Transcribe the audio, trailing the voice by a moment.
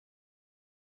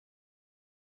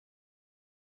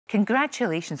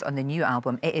Congratulations on the new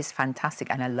album. It is fantastic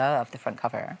and I love the front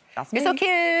cover. That's You're me. so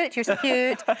cute, you're so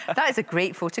cute. That is a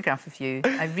great photograph of you.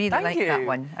 I really like you. that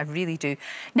one, I really do.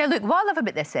 Now look, what I love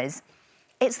about this is,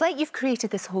 it's like you've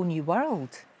created this whole new world.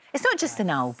 It's not just an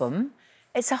album,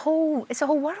 it's a whole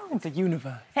world. It's a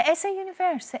universe. It is a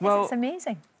universe, it's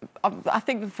amazing. I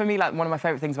think for me, like, one of my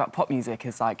favourite things about pop music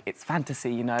is, like, it's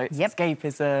fantasy, you know? It's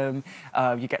escapism.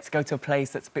 You get to go to a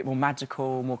place that's a bit more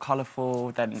magical, more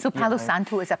colourful than... So Palo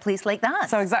Santo is a place like that?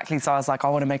 So exactly. So I was like, I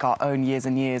want to make our own Years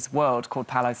and Years world called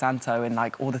Palo Santo and,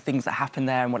 like, all the things that happen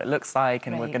there and what it looks like,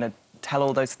 and we're going to tell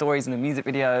all those stories in the music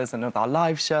videos and with our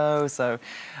live show. So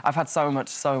I've had so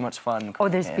much fun. Oh,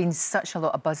 there's been such a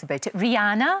lot of buzz about it.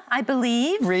 Rihanna, I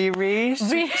believe. Riri,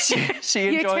 she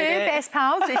enjoyed it. You two, best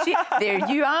pals. There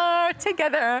you are,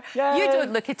 together. Yes. You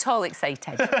don't look at all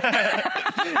excited.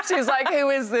 She's like, who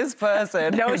is this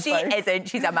person? No, she isn't.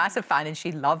 She's a massive fan and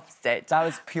she loves it. That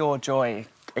was pure joy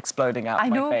exploding out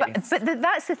my face. But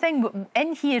that's the thing.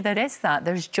 In here, there is that.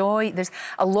 There's joy. There's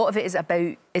a lot of it is about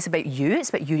you. It's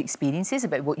about your experiences,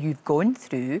 about what you've gone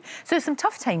through. So there's some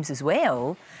tough times as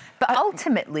well. But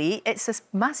ultimately, it's a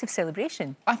massive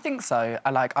celebration. I think so.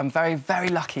 I'm very, very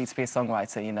lucky to be a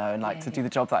songwriter, you know, and to do the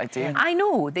job that I do. Yeah. I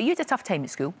know that you had a tough time at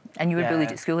school and you were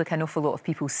bullied at school, like an awful lot of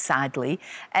people, sadly.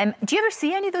 Do you ever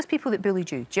see any of those people that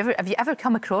bullied you? Have you ever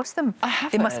come across them? I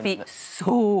haven't. They must be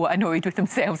so annoyed with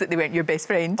themselves that they weren't your best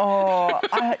friend. Oh,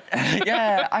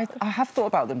 I have thought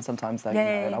about them sometimes, though, you know,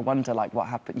 and I wonder, like, what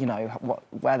happened, you know,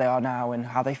 where they are now and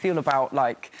how they feel about,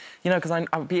 like, you know, because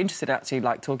I'd be interested, actually,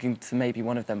 like, talking to maybe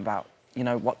one of them about, you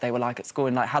know, what they were like at school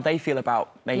and, like, how they feel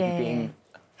about maybe being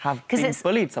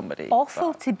bullied somebody. It's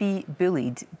awful to be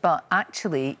bullied, but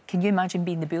actually, can you imagine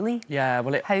being the bully? Yeah,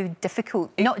 well, how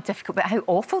difficult, not difficult, but how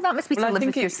awful that must be to live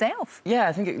with yourself. Yeah,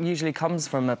 I think it usually comes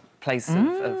from a place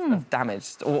of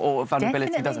damage or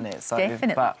vulnerability, doesn't it? So,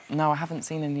 definitely. But no, I haven't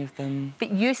seen any of them.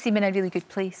 But you seem in a really good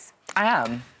place. I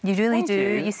am. You really do.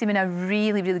 You. You seem in a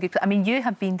really, really good place. I mean, you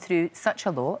have been through such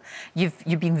a lot. You've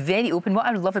been very open. What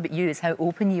I love about you is how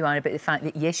open you are about the fact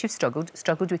that, yes, you've struggled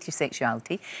with your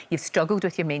sexuality, you've struggled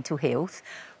with your mental health,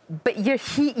 but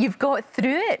you've got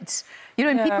through it. You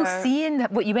know, and people seeing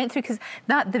what you went through, because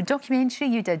the documentary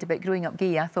you did about growing up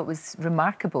gay, I thought was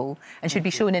remarkable and should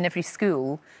be shown in every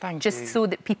school, just so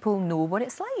that people know what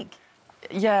it's like.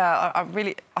 Yeah,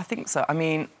 I think so. I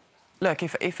mean, look,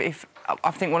 if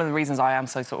I think one of the reasons I am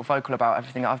so sort of vocal about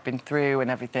everything that I've been through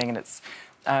and everything, and it's,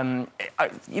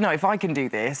 you know, if I can do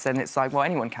this, then it's like, well,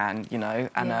 anyone can, you know,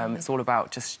 and it's all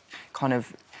about just kind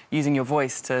of using your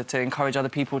voice to encourage other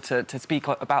people to speak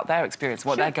about their experience,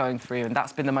 what they're going through, and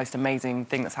that's been the most amazing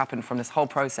thing that's happened from this whole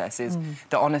process is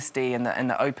the honesty and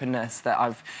the openness that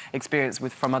I've experienced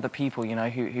from other people, you know,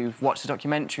 who've watched the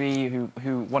documentary,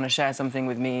 who want to share something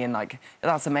with me, and, like,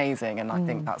 that's amazing, and I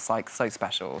think that's, like, so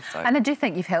special. So. And I do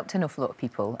think you've helped an awful lot of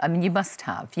people. I mean, you must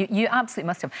have. You absolutely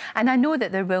must have. And I know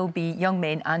that there will be young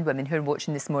men and women who are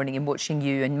watching this morning and watching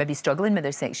you and maybe struggling with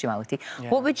their sexuality. Yeah.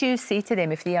 What would you say to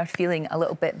them if they are feeling a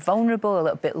little bit vulnerable, a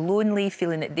little bit lonely,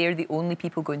 feeling that they're the only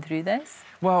people going through this?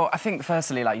 Well, I think,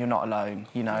 firstly, like, you're not alone,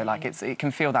 you know, like, it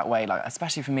can feel that way, like,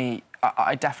 especially for me,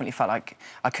 I definitely felt like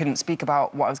I couldn't speak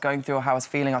about what I was going through or how I was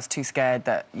feeling. I was too scared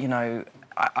that, you know,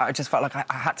 I just felt like I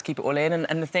had to keep it all in,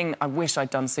 and the thing I wish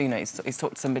I'd done sooner is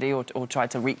talk to somebody or try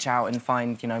to reach out and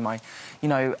find, you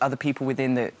know, other people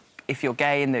within the... If you're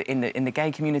gay in the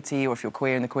gay community, or if you're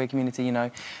queer in the queer community, you know,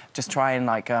 just try and,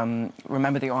 like,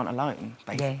 remember that you aren't alone,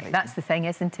 basically. Yeah, that's the thing,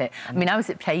 isn't it? I mean, I was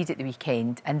at Pride at the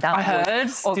weekend, and that I heard.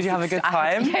 Did you have a good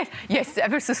time? Yes,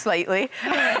 ever so slightly.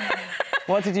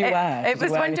 What did you wear? It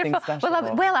was wonderful.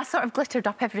 Well, I sort of glittered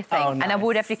up everything, and I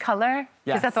wore every colour.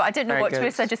 Because I thought, I didn't know what to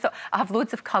wear, so I just thought, I have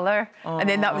loads of colour, and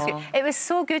then that was good. It was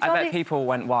so good, I bet people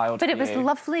went wild. But it was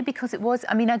lovely, because it was,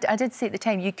 I mean, I did say at the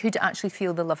time, you could actually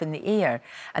feel the love in the air,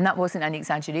 and that wasn't an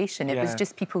exaggeration. It was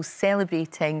just people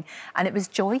celebrating, and it was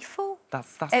joyful.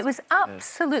 It was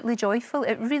absolutely joyful.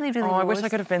 It really, really was. I wish I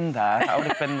could have been there. I would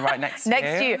have been right next to you.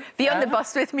 Next year. Be on the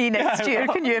bus with me next year.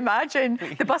 Can you imagine?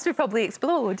 The bus would probably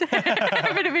explode.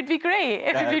 But it would be great.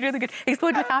 It would be really good.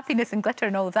 Explode with happiness and glitter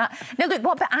and all of that. Now, look,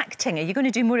 what about acting? Are you going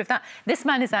to do more of that? This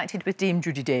man has acted with Dame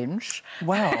Judi Dench.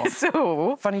 Well,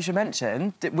 so... funny you should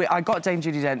mention, I got Dame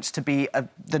Judi Dench to be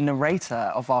the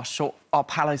narrator of our short our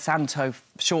Palo Santo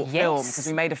short film, because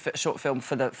we made a short film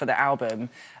for the album,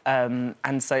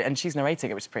 and she's narrating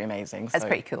it, which is pretty amazing. That's so,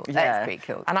 pretty cool. Yeah. That's pretty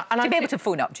cool. And to be able to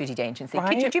phone up Judi Dench and say,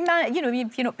 could you man, you know,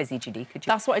 if you're not busy, Judy, could you?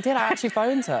 That's what I did. I actually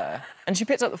phoned her, and she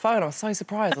picked up the phone. I was so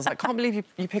surprised. I was like, can't believe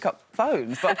you pick up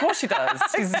phones, but of course she does.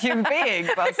 She's a human being.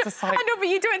 But it's just like, I know, but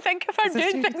you don't think of her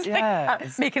doing things like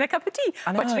that. Making a cup of tea,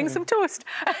 butchering some toast.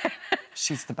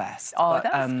 She's the best. Oh,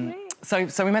 that's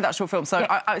great. So we made that short film. So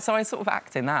I sort of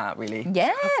act in that, really.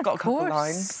 Yeah, I've got of a couple course.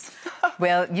 lines.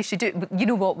 Well, you should do. You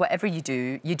know what? Whatever you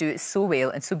do it so well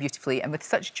and so beautifully and with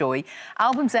such joy.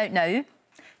 Album's out now.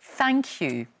 Thank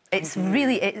you. It's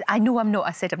really. I know I'm not.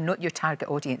 I said I'm not your target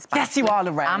audience. But Yes, you are,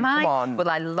 Lorraine. Am I? Come on. Well,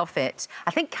 I love it.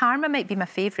 I think Karma might be my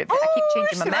favourite, but I keep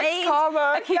changing my mind.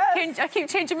 Karma. I keep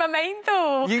changing my mind,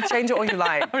 though. You change it all you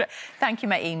like. Thank you,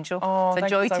 my angel. Oh, it's a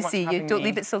joy thank you so to much see for you. having Don't me.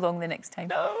 leave it so long the next time.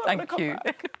 No, thank you.